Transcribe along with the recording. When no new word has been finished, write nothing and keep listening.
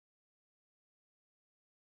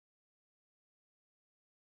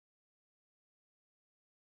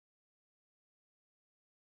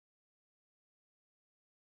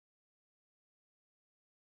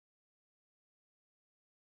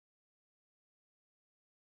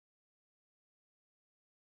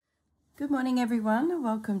Good morning everyone,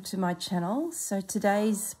 welcome to my channel. So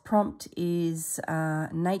today's prompt is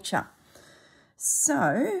nature.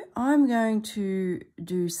 So I'm going to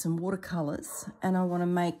do some watercolors and I want to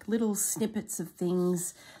make little snippets of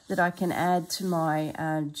things that I can add to my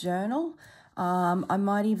journal. I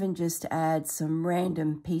might even just add some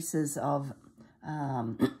random pieces of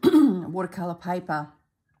watercolor paper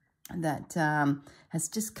that has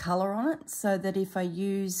just color on it, so that if I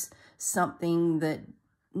use something that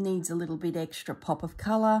needs a little bit extra pop of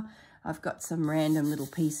color, I've got some random little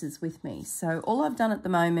pieces with me. So all I've done at the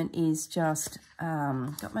moment is just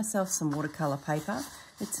got myself some watercolor paper.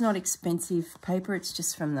 It's not expensive paper, it's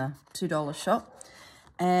just from the $2 shop.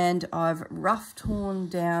 And I've rough torn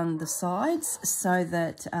down the sides so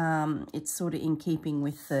that it's sort of in keeping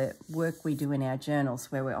with the work we do in our journals,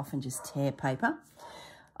 where we often just tear paper.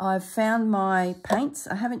 I've found my paints.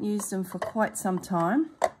 I haven't used them for quite some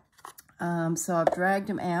time. So I've dragged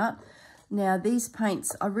them out. Now these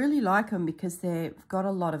paints, I really like them because they've got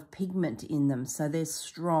a lot of pigment in them, so they're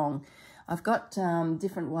strong. I've got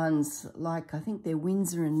different ones, like I think they're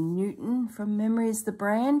Winsor & Newton from memory is the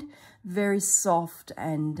brand. Very soft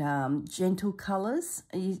and gentle colours.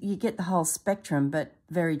 You get the whole spectrum, but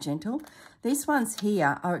very gentle. These ones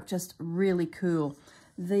here are just really cool.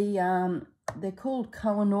 They're called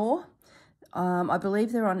Kohinoor. I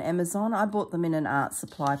believe they're on Amazon. I bought them in an art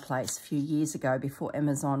supply place a few years ago before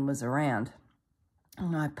Amazon was around.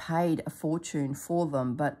 And I paid a fortune for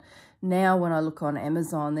them. But now when I look on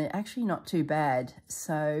Amazon, they're actually not too bad.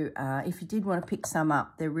 So if you did want to pick some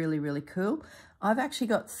up, they're really, really cool. I've actually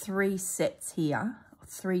got 3 sets here,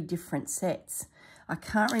 3 different sets. I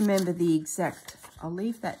can't remember the exact, I'll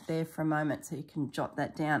leave that there for a moment so you can jot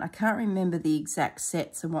that down. I can't remember the exact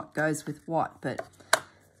sets and what goes with what, but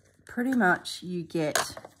pretty much you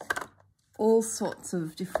get all sorts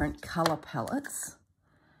of different color palettes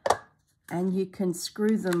and you can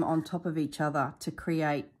screw them on top of each other to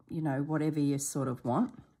create, you know, whatever you sort of want.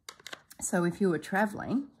 So if you were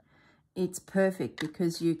traveling, it's perfect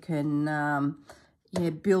because you can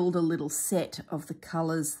build a little set of the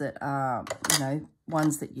colors that are, you know,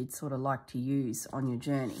 ones that you'd sort of like to use on your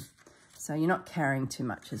journey. So you're not carrying too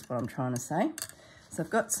much is what I'm trying to say. So I've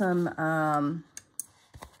got some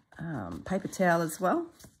paper towel as well,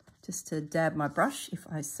 just to dab my brush if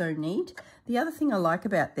I so need. The other thing I like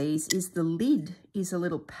about these is the lid is a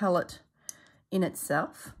little palette in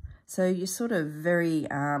itself. So you're sort of very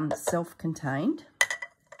self-contained.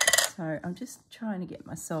 So I'm just trying to get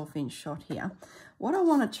myself in shot here. What I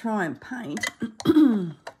want to try and paint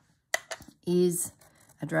is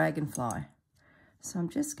a dragonfly. So I'm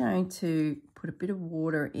just going to put a bit of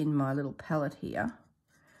water in my little palette here.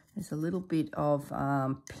 There's a little bit of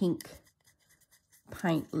pink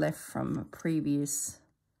paint left from a previous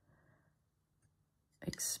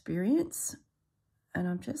experience. And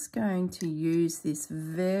I'm just going to use this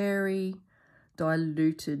very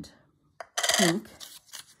diluted pink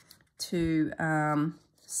to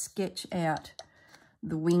sketch out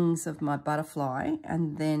the wings of my butterfly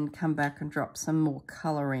and then come back and drop some more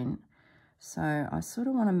colour in. So I sort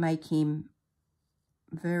of want to make him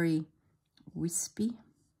very wispy.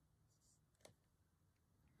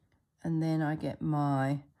 And then I get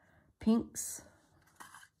my pinks.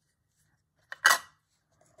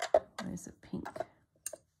 Where's the pink?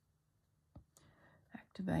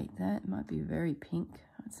 Activate that. It might be very pink.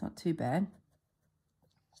 It's not too bad.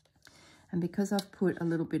 And because I've put a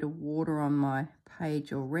little bit of water on my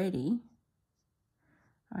page already,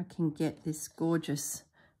 I can get this gorgeous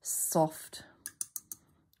soft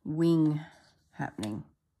wing happening.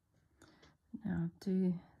 Now I'll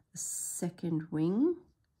do the second wing.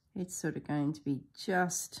 It's sort of going to be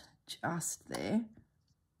just there.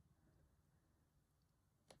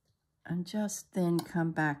 And just then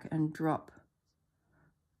come back and drop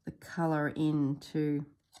the colour into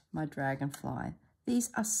my dragonfly. These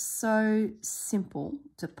are so simple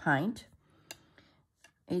to paint.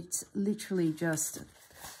 It's literally just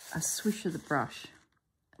a swish of the brush.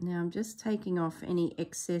 Now I'm just taking off any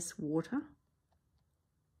excess water.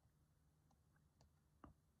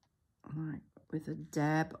 Right. With a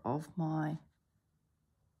dab of my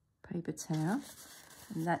paper towel,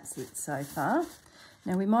 and that's it so far.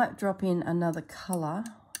 Now we might drop in another colour,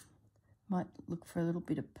 might look for a little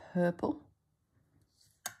bit of purple,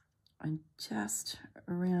 and just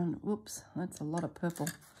around, whoops, that's a lot of purple,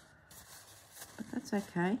 but that's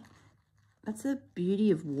okay. That's the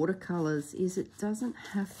beauty of watercolours, is it doesn't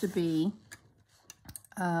have to be,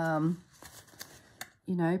 you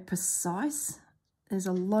know, precise. There's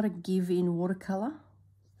a lot of give in watercolour.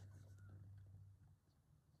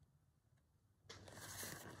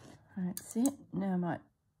 That's it. Now I might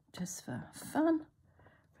just for fun.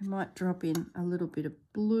 We might drop in a little bit of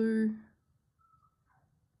blue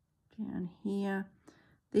down here.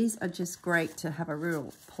 These are just great to have a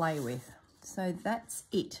real play with. So that's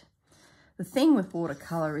it. The thing with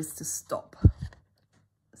watercolor is to stop.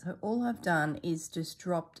 So all I've done is just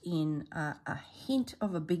dropped in a hint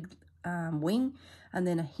of a big wing and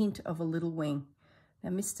then a hint of a little wing. Now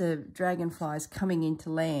Mr. Dragonfly is coming into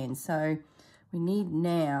land, so we need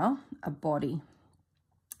now a body,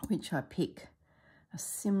 which I pick a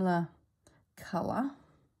similar colour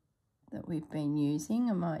that we've been using.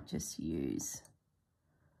 I might just use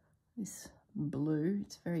this blue.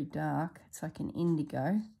 It's very dark. It's like an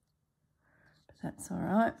indigo, but that's all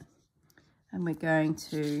right. And we're going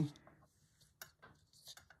to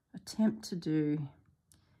attempt to do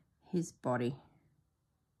his body.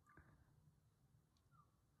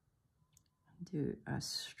 Do a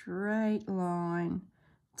straight line,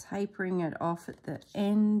 tapering it off at the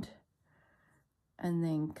end, and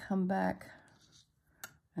then come back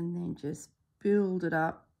and then just build it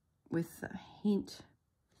up with a hint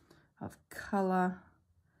of colour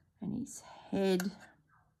and his head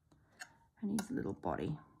and his little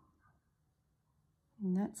body.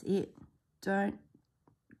 And that's it. Don't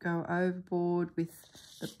go overboard with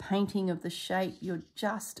the painting of the shape. You're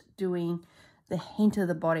just doing the hint of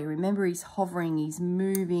the body. Remember, he's hovering, he's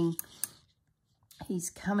moving, he's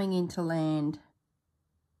coming into land.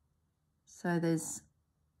 So there's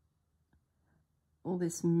all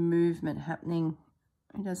this movement happening.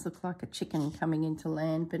 It does look like a chicken coming into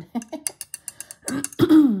land, but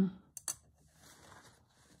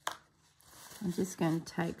I'm just going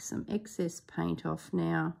to take some excess paint off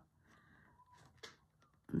now,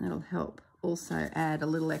 and that'll help also add a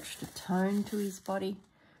little extra tone to his body.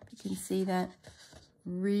 You can see that.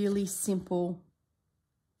 Really simple,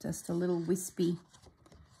 just a little wispy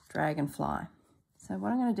dragonfly. So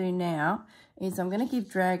what I'm going to do now is I'm going to give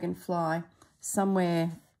Dragonfly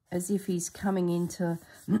somewhere as if he's coming into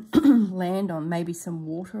land on maybe some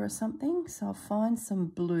water or something. So I'll find some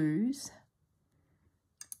blues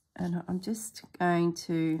and I'm just going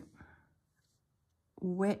to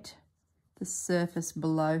wet the surface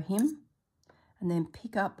below him and then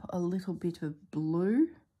pick up a little bit of blue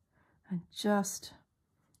and just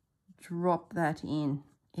drop that in.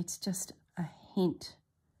 It's just a hint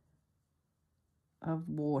of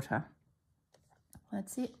water.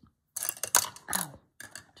 That's it. Ow,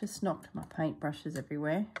 just knocked my paintbrushes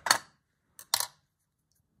everywhere.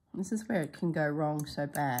 This is where it can go wrong so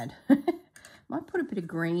bad. Might put a bit of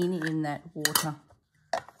green in that water.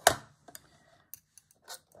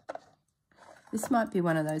 This might be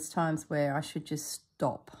one of those times where I should just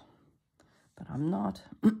stop, but I'm not.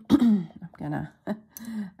 I'm gonna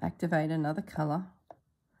activate another colour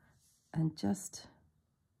and just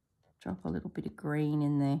drop a little bit of green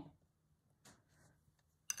in there.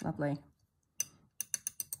 Lovely.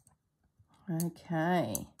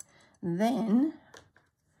 Okay, then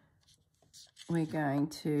we're going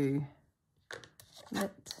to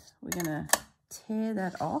tear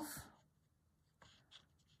that off.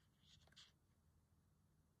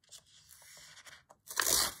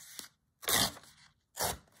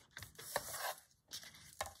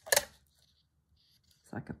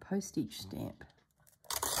 It's like a postage stamp.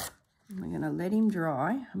 And we're going to let him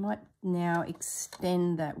dry. I might now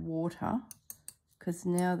extend that water because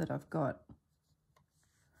now that I've got,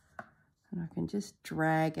 and I can just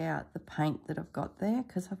drag out the paint that I've got there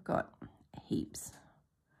because I've got heaps.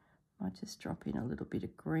 Might just drop in a little bit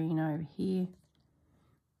of green over here.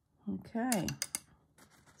 Okay,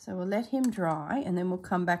 so we'll let him dry and then we'll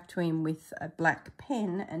come back to him with a black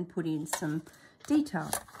pen and put in some detail.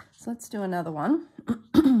 So let's do another one.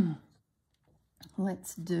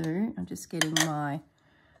 Let's do, I'm just getting my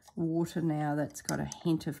water now that's got a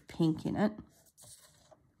hint of pink in it.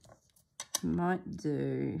 Might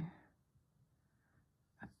do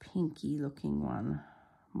a pinky looking one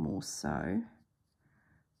more so.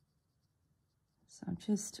 So I'm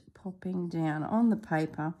just popping down on the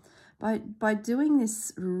paper. By doing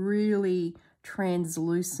this really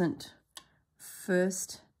translucent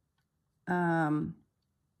first coat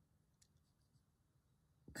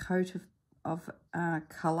of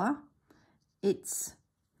colour, it's,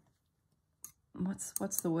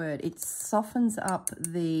 what's the word? It softens up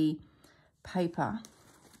the paper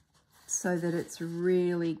so that it's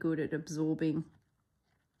really good at absorbing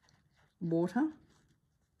water.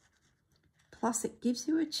 Plus it gives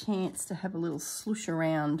you a chance to have a little slush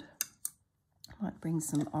around. I might bring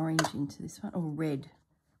some orange into this one, or red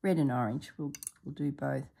and orange, we'll do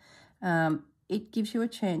both. It gives you a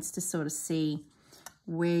chance to sort of see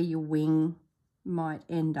where your wing might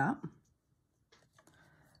end up.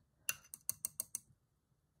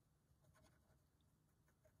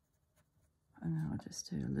 And I'll just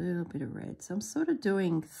do a little bit of red. So I'm sort of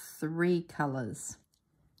doing 3 colours.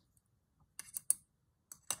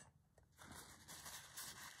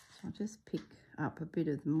 So I'll just pick up a bit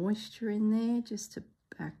of moisture in there just to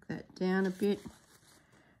back that down a bit.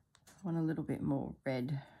 I want a little bit more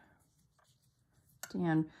red.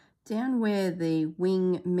 Down where the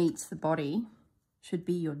wing meets the body should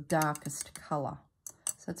be your darkest colour.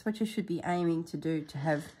 So that's what you should be aiming to do, to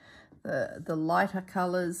have the lighter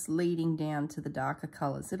colours leading down to the darker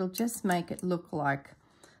colours. It'll just make it look like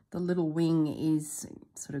the little wing is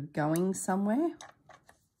sort of going somewhere.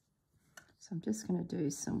 So I'm just going to do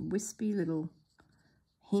some wispy little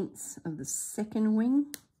hints of the second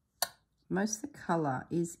wing. Most of the colour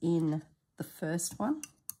is in the first one.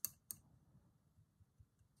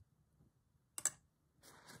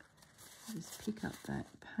 Just pick up that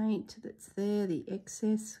paint that's there, the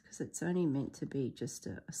excess, because it's only meant to be just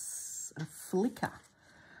a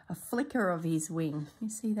flicker of his wing. You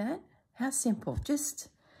see that? How simple, just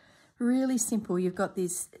really simple. You've got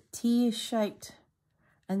this tear-shaped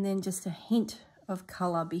and then just a hint of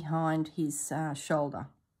colour behind his shoulder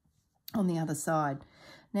on the other side.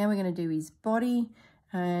 Now we're going to do his body,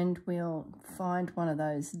 and we'll find one of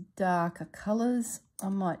those darker colours. I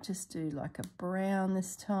might just do like a brown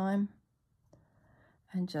this time.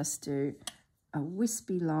 And just do a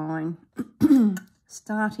wispy line,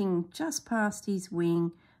 starting just past his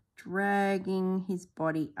wing, dragging his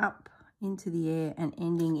body up into the air and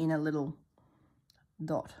ending in a little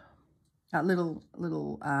dot, a little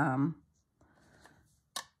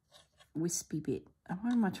wispy bit.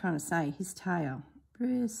 What am I trying to say? His tail,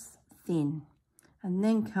 very thin. And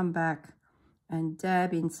then come back and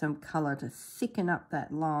dab in some colour to thicken up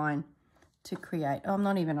that line to create, oh, I'm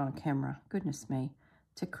not even on camera, goodness me.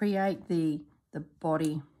 To create the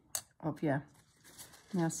body of your,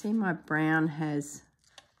 now see my brown has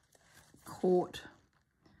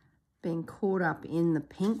been caught up in the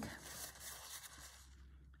pink.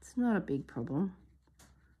 It's not a big problem.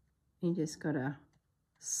 You just got to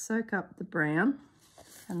soak up the brown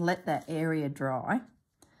and let that area dry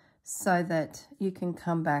so that you can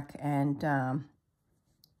come back and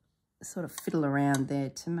sort of fiddle around there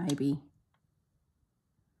to maybe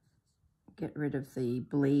get rid of the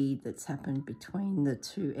bleed that's happened between the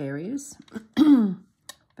 2 areas. But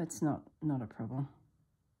it's not a problem.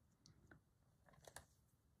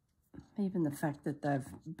 Even the fact that they've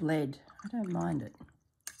bled, I don't mind it.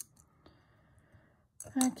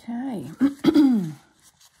 Okay.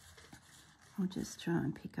 I'll just try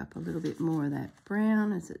and pick up a little bit more of that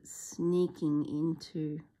brown as it's sneaking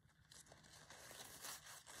into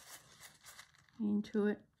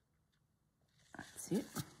it. That's it.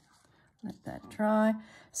 Let that dry.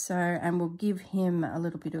 So, and we'll give him a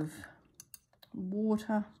little bit of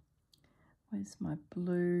water. Where's my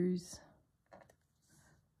blues?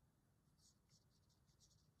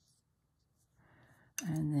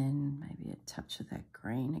 And then maybe a touch of that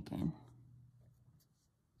green again.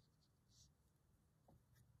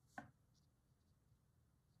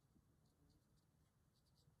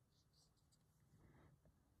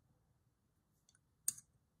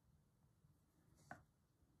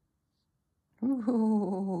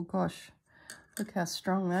 Oh gosh, look how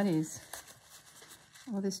strong that is.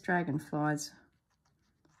 Well, this dragonfly's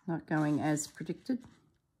not going as predicted.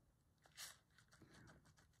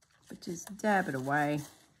 But just dab it away.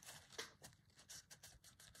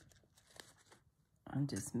 And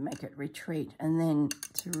just make it retreat. And then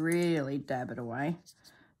to really dab it away,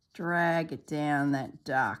 drag it down that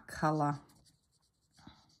dark colour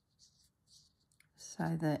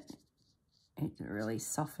so that it really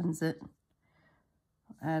softens it.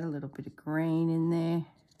 Add a little bit of green in there.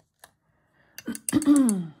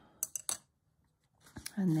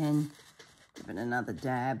 And then give it another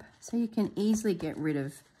dab. So you can easily get rid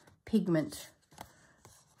of pigment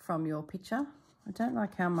from your picture. I don't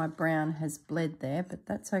like how my brown has bled there, but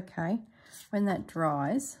that's okay. When that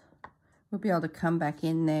dries, we'll be able to come back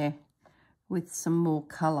in there with some more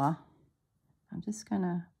colour. I'm just going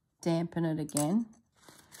to dampen it again.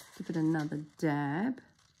 Give it another dab.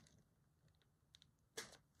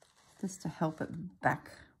 Just to help it back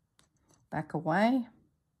away.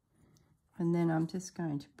 And then I'm just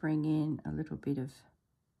going to bring in a little bit of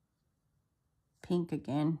pink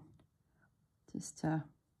again, just to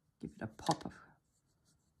give it a pop of,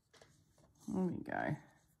 there we go.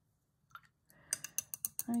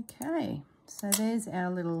 Okay, so there's our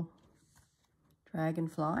little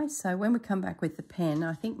dragonfly. So when we come back with the pen,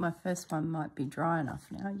 I think my first one might be dry enough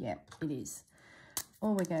now. Yeah, it is.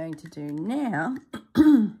 All we're going to do now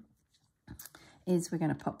is we're going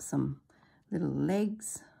to pop some little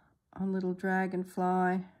legs on little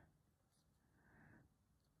dragonfly.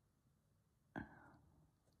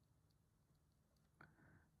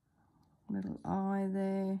 eye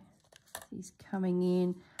there. He's coming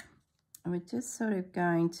in. And we're just sort of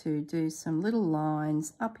going to do some little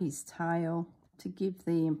lines up his tail to give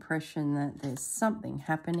the impression that there's something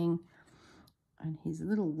happening. And his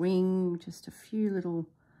little wing, just a few little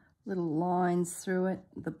lines through it.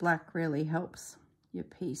 The black really helps your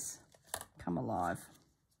piece come alive.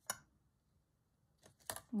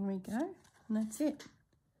 There we go, and that's it.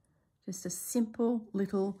 Just a simple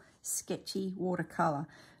little sketchy watercolour.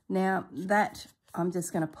 Now that I'm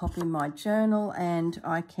just going to pop in my journal, and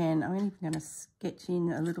I'm even going to sketch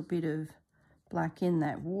in a little bit of black in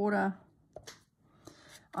that water.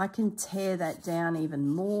 I can tear that down even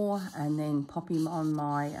more and then pop him on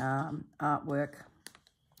my artwork,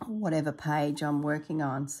 whatever page I'm working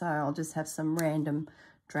on. So I'll just have some random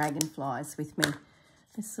dragonflies with me.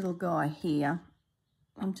 This little guy here,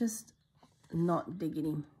 I'm just not digging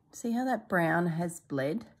him. See how that brown has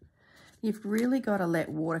bled? You've really got to let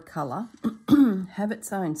watercolour have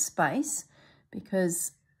its own space,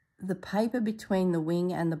 because the paper between the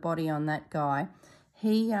wing and the body on that guy,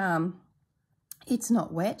 it's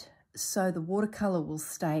not wet, so the watercolour will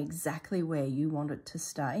stay exactly where you want it to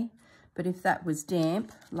stay. But if that was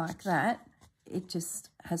damp like that, it just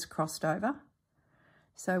has crossed over.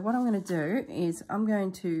 So what I'm going to do is I'm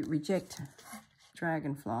going to reject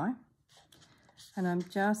dragonfly, and I'm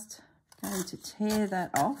just going to tear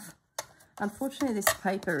that off. Unfortunately, this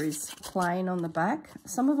paper is plain on the back.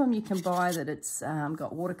 Some of them you can buy that it's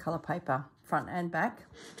got watercolour paper front and back.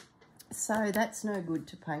 So that's no good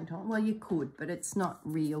to paint on. Well, you could, but it's not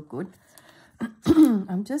real good.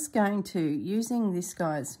 I'm just going to, using this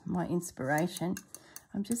guy as my inspiration,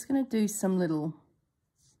 I'm just going to do some little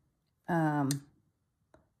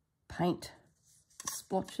paint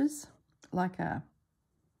splotches, like a,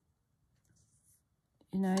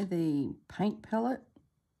 you know, the paint palette.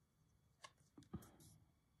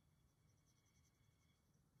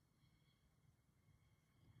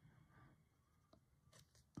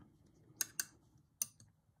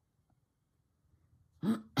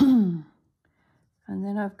 And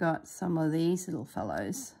then I've got some of these little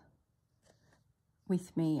fellows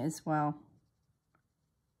with me as well.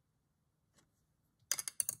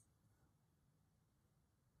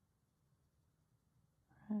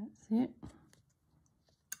 That's it.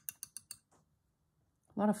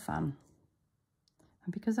 A lot of fun.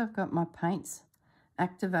 And because I've got my paints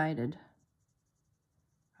activated,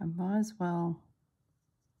 I might as well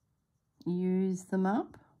use them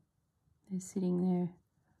up. They're sitting there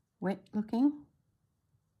wet looking.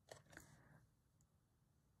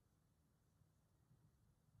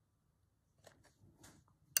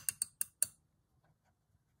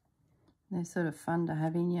 They're sort of fun to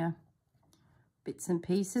have in your bits and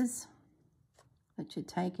pieces that you're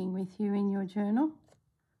taking with you in your journal.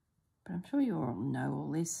 But I'm sure you all know all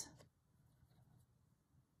this.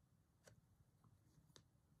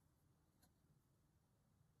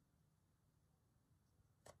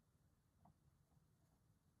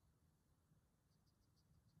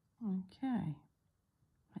 Okay.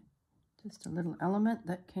 Just a little element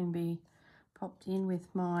that can be popped in with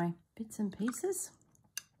my bits and pieces.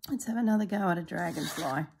 Let's have another go at a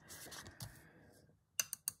dragonfly.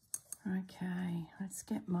 Okay, let's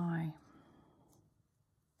get my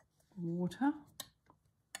water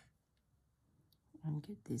and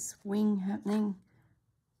get this wing happening.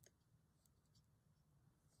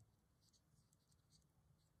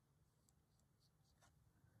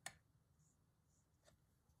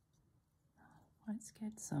 Let's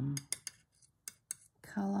get some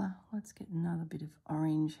colour. Let's get another bit of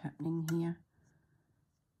orange happening here.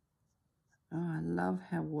 Oh, I love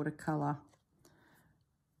how watercolour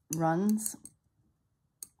runs.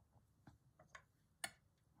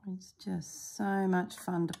 It's just so much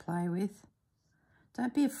fun to play with.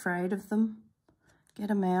 Don't be afraid of them. Get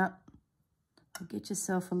them out. Or get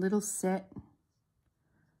yourself a little set,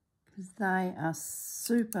 because they are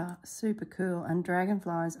super, super cool. And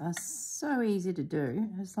dragonflies are so easy to do,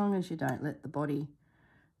 as long as you don't let the body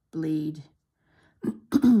bleed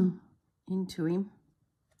into him.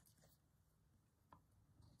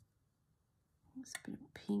 Just a bit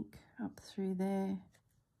of pink up through there.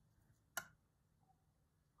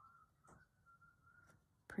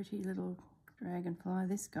 Pretty little dragonfly,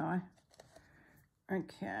 this guy.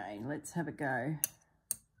 Okay, let's have a go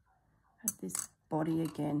at this body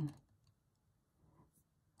again.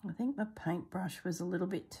 I think the paintbrush was a little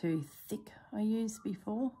bit too thick I used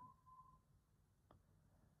before.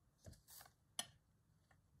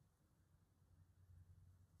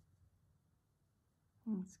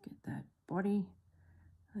 Let's get that body.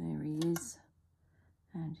 There he is.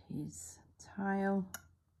 And his tail.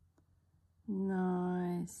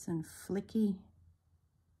 Nice and flicky.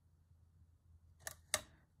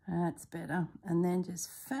 That's better. And then just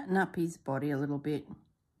fatten up his body a little bit,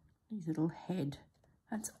 his little head.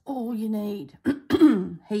 That's all you need.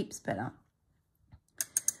 Heaps better.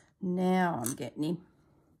 Now I'm getting him.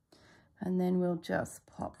 And then we'll just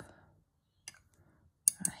pop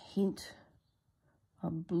a hint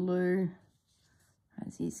of blue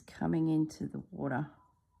as he's coming into the water.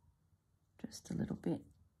 Just a little bit,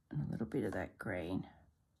 and a little bit of that green.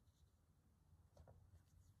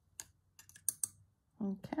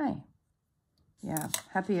 Okay. Yeah,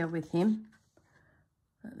 happier with him.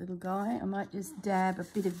 That little guy. I might just dab a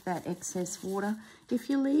bit of that excess water. If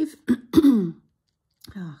you leave...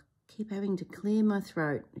 oh, keep having to clear my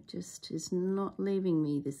throat. It just is not leaving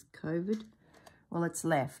me, this COVID. Well, it's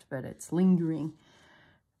left, but it's lingering.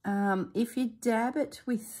 If you dab it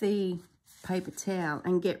with the paper towel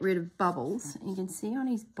and get rid of bubbles, you can see on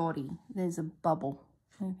his body there's a bubble.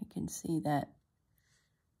 I don't know if you can see that.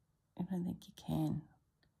 I don't think you can.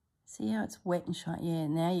 See how it's wet and shiny? Yeah,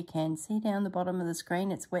 now you can. See down the bottom of the screen,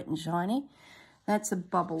 it's wet and shiny. That's a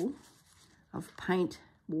bubble of paint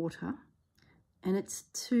water, and it's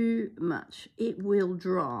too much. It will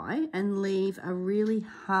dry and leave a really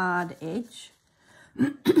hard edge.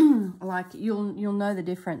 Like you'll know the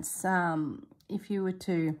difference if you were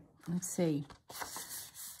to, let's see,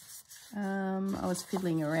 I was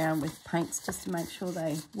fiddling around with paints just to make sure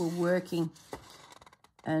they were working,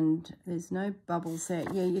 and there's no bubbles there.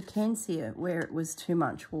 Yeah, you can see it where it was too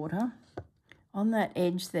much water. On that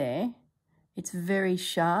edge there, it's very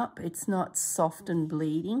sharp. It's not soft and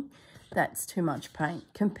bleeding. That's too much paint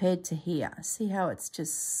compared to here. See how it's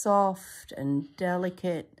just soft and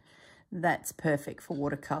delicate? That's perfect for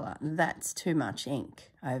watercolor. That's too much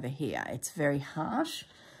ink over here. It's very harsh.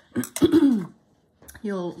 When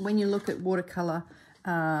you look at watercolor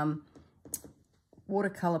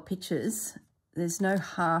pictures, there's no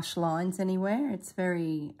harsh lines anywhere. It's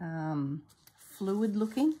very fluid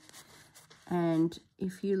looking. And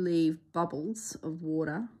if you leave bubbles of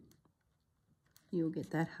water, you'll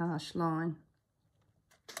get that harsh line.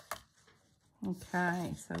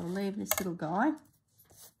 Okay, so we'll leave this little guy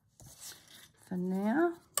for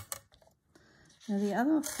now. Now the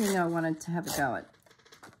other thing I wanted to have a go at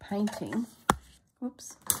painting,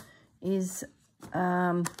 whoops, is,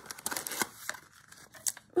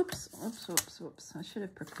 oops, I should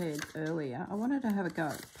have prepared earlier. I wanted to have a go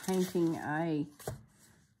at painting a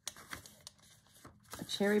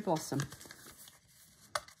cherry blossom.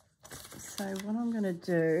 So what I'm going to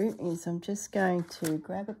do is I'm just going to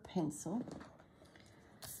grab a pencil.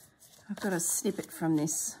 I've got a snippet from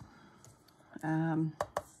this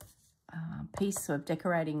piece of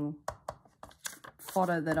decorating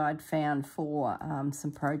fodder that I'd found for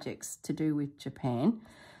some projects to do with Japan.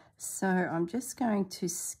 So I'm just going to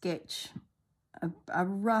sketch a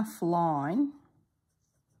rough line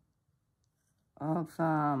of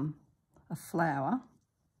a flower.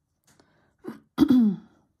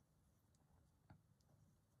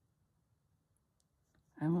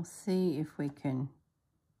 And we'll see if we can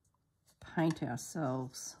paint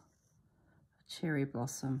ourselves a cherry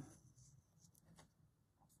blossom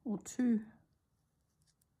or two.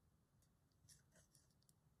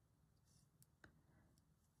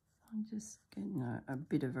 I'm just getting a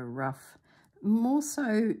bit of a rough, more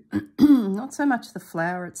so, not so much the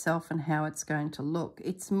flower itself and how it's going to look.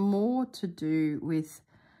 It's more to do with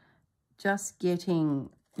just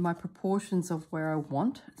getting my proportions of where I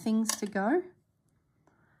want things to go.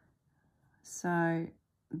 So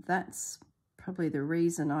that's probably the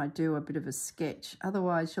reason I do a bit of a sketch.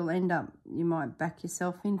 Otherwise, you might back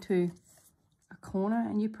yourself into a corner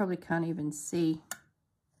and you probably can't even see.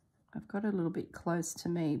 I've got it a little bit close to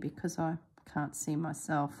me because I can't see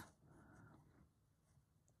myself.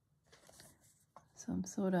 So I'm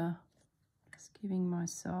sort of just giving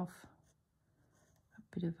myself a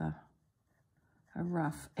bit of a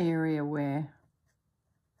rough area where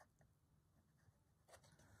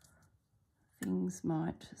things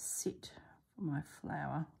might sit for my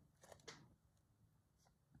flower.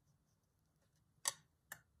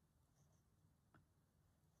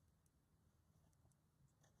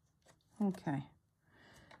 Okay.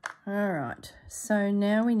 All right. So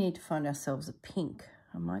now we need to find ourselves a pink.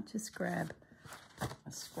 I might just grab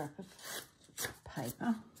a scrap of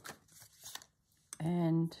paper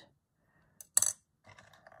and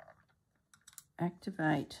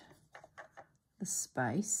activate the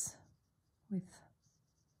space with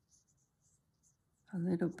a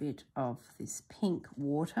little bit of this pink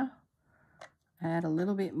water. Add a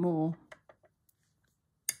little bit more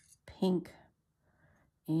pink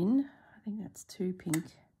in. I think that's too pink.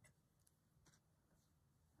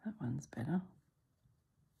 That one's better.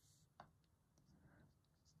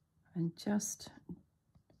 and just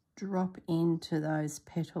drop into those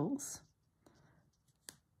petals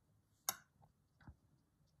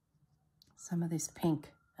some of this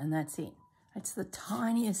pink, and that's it. It's the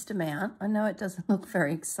tiniest amount. I know it doesn't look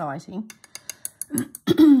very exciting,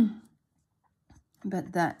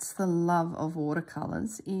 but that's the love of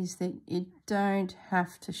watercolours, is that you don't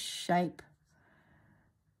have to shape.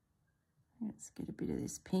 Let's get a bit of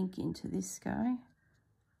this pink into this guy.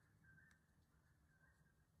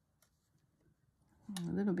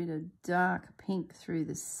 A little bit of dark pink through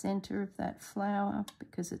the centre of that flower,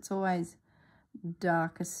 because it's always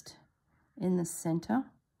darkest in the centre.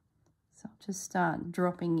 So I'll just start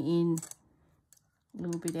dropping in a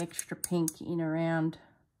little bit extra pink in around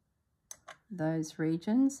those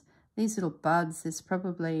regions. These little buds, there's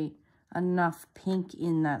probably enough pink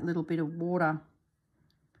in that little bit of water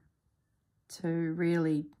to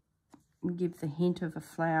really give the hint of a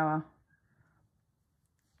flower.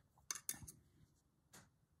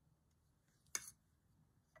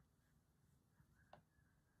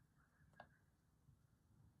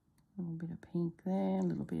 A little bit of pink there, a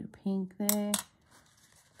little bit of pink there.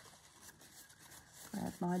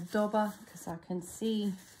 Grab my dauber because I can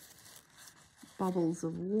see bubbles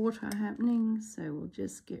of water happening, so we'll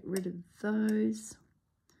just get rid of those.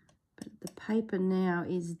 But the paper now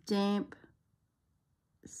is damp,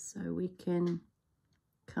 so we can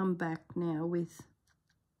come back now with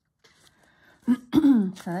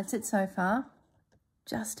so that's it so far.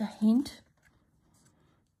 Just a hint.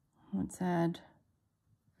 Let's add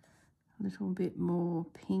a little bit more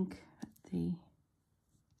pink at the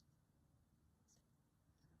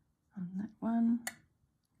on that one,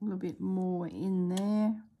 a little bit more in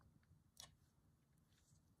there.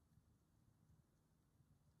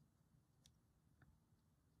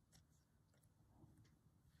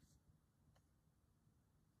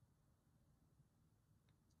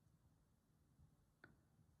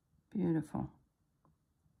 Beautiful.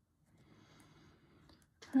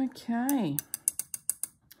 Okay,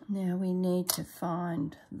 now we need to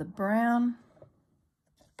find the brown.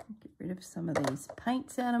 Get rid of some of these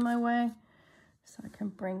paints out of my way so I can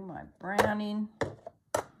bring my brown in.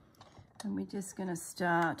 And we're just going to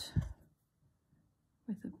start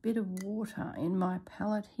with a bit of water in my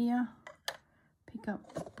palette here. Pick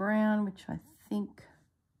up the brown, which I think,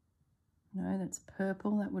 no, that's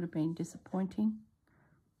purple. That would have been disappointing.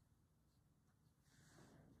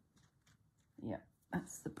 Yeah,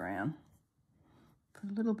 that's the brown.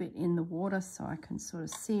 Put a little bit in the water so I can sort of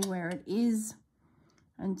see where it is,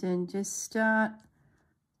 and then just start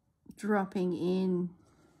dropping in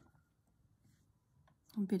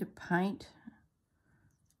a bit of paint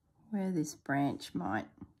where this branch might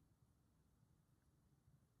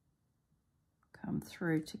come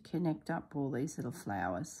through to connect up all these little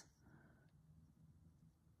flowers.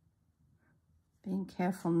 Being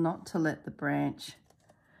careful not to let the branch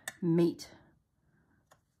meet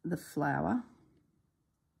the flower,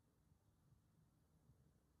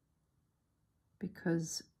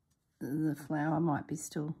 because the flower might be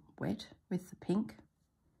still wet with the pink.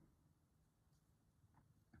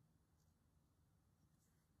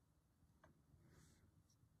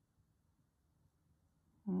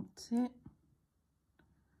 That's it.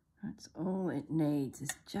 That's all it needs,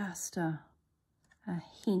 is just a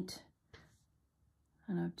hint.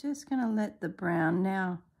 And I'm just going to let the brown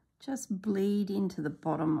now just bleed into the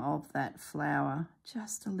bottom of that flower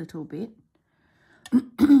just a little bit.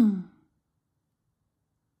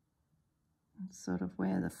 Sort of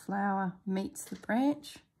where the flower meets the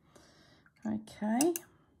branch. Okay,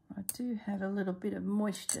 I do have a little bit of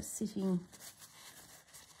moisture sitting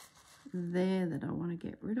there that I want to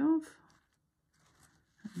get rid of.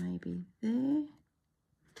 Maybe there.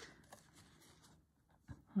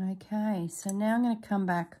 Okay, so now I'm going to come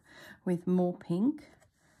back with more pink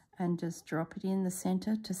and just drop it in the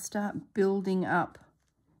center to start building up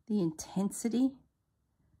the intensity.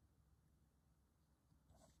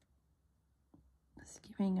 Just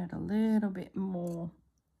giving it a little bit more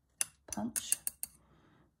punch.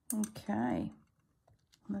 Okay,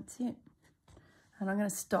 that's it. And I'm going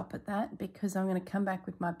to stop at that because I'm going to come back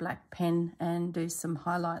with my black pen and do some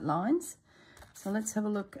highlight lines. So let's have a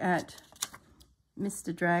look at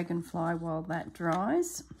Mr. Dragonfly while that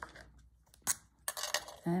dries.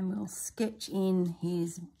 And we'll sketch in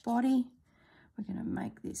his body. We're going to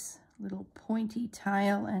make this little pointy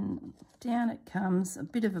tail, and down it comes, a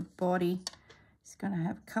bit of a body. He's going to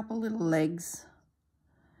have a couple little legs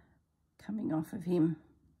coming off of him.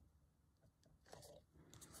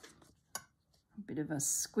 A bit of a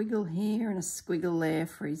squiggle here and a squiggle there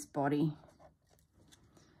for his body.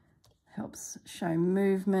 Helps show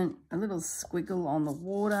movement, a little squiggle on the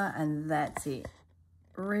water, and that's it.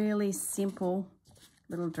 Really simple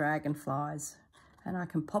little dragonflies. And I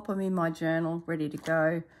can pop them in my journal, ready to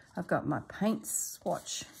go. I've got my paint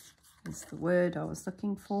swatch, is the word I was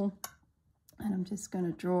looking for. And I'm just going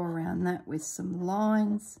to draw around that with some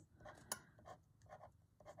lines.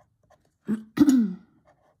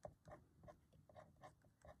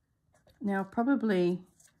 Now, I'll probably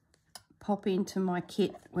pop into my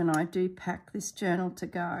kit when I do pack this journal to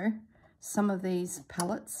go some of these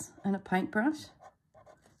palettes and a paintbrush.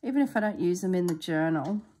 Even if I don't use them in the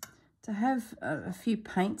journal, to have a few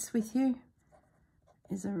paints with you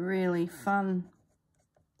is a really fun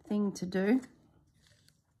thing to do.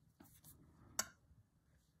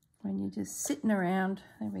 When you're just sitting around,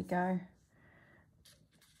 there we go.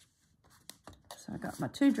 So I got my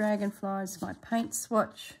 2 dragonflies, my paint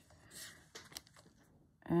swatch,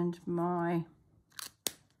 and my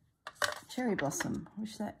cherry blossom,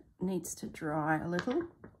 which that needs to dry a little.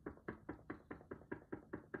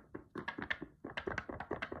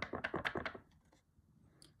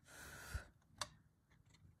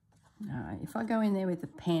 No, if I go in there with a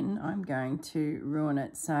pen, I'm going to ruin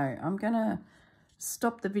it. So I'm going to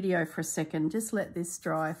stop the video for a second, just let this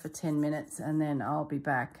dry for 10 minutes, and then I'll be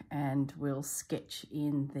back and we'll sketch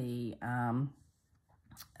in the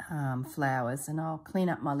flowers, and I'll clean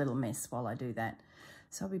up my little mess while I do that.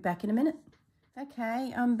 So I'll be back in a minute.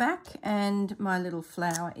 Okay, I'm back and my little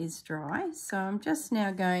flower is dry. So I'm just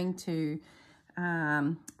now going to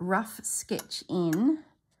rough sketch in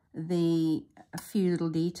a few little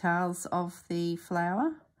details of the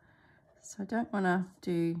flower. So I don't want to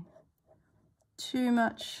do too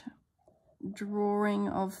much drawing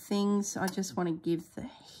of things. I just want to give the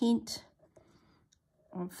hint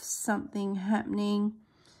of something happening.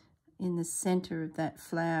 In the center of that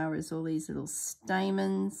flower is all these little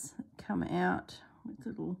stamens that come out with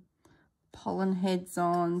little pollen heads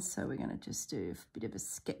on. So we're going to just do a bit of a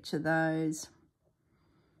sketch of those.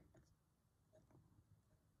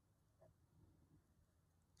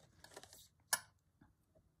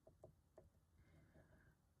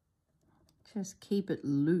 Just keep it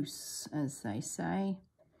loose, as they say,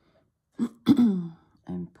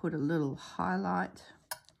 and put a little highlight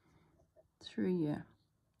through your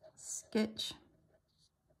sketch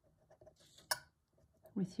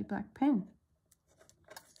with your black pen.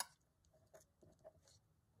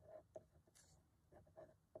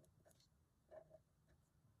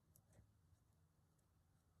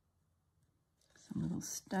 Some little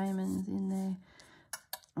stamens in there.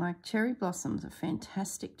 Like cherry blossoms are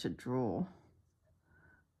fantastic to draw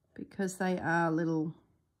because they are little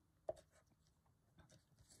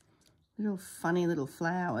funny little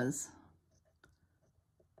flowers.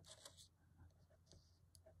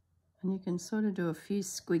 And you can sort of do a few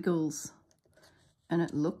squiggles and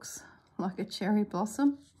it looks like a cherry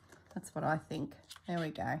blossom. That's what I think. There we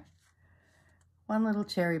go. One little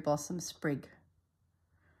cherry blossom sprig.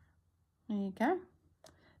 There you go.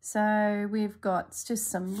 So we've got just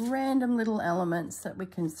some random little elements that we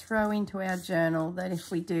can throw into our journal, that if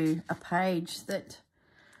we do a page that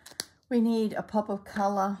we need a pop of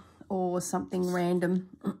colour or something random,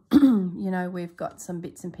 you know, we've got some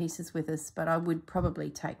bits and pieces with us, but I would probably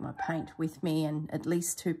take my paint with me and at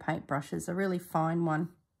least 2 paint brushes, a really fine one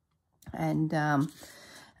and not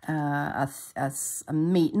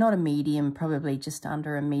a medium, probably just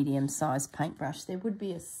under a medium-sized paintbrush. There would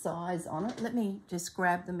be a size on it. Let me just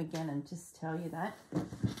grab them again and just tell you that.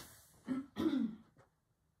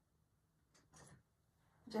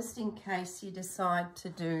 Just in case you decide to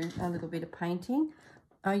do a little bit of painting,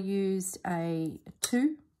 I used a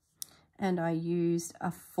 2 and I used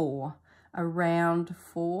a 4, a round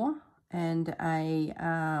 4, and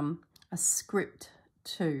a script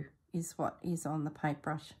 2 is what is on the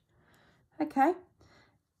paintbrush. Okay,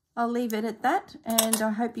 I'll leave it at that, and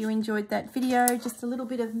I hope you enjoyed that video. Just a little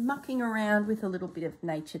bit of mucking around with a little bit of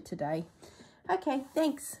nature today. Okay,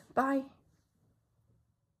 thanks. Bye.